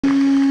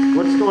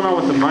going on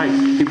with the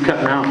mics? Keep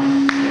cutting out.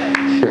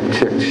 Check,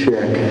 check,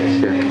 check,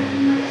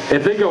 check.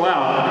 If they go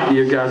out,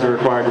 you guys are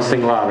required to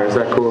sing louder. Is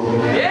that cool?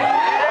 Yeah!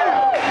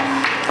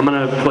 I'm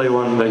gonna play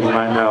one that you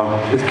might know.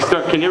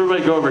 Can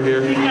everybody go over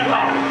here?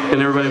 Can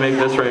everybody make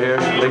this right here?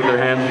 Make their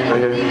hand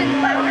right here.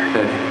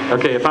 Okay.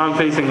 Okay, if I'm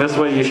facing this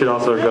way, you should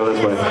also go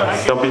this way.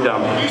 Don't be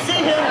dumb.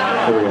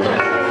 Here we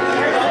go.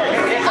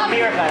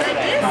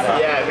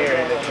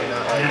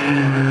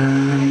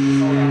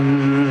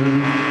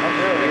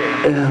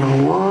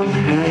 In one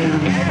hand,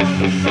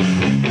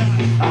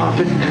 I've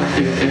been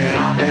happy and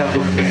I've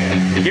ever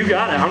been. You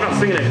got it. I'm not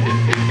singing it.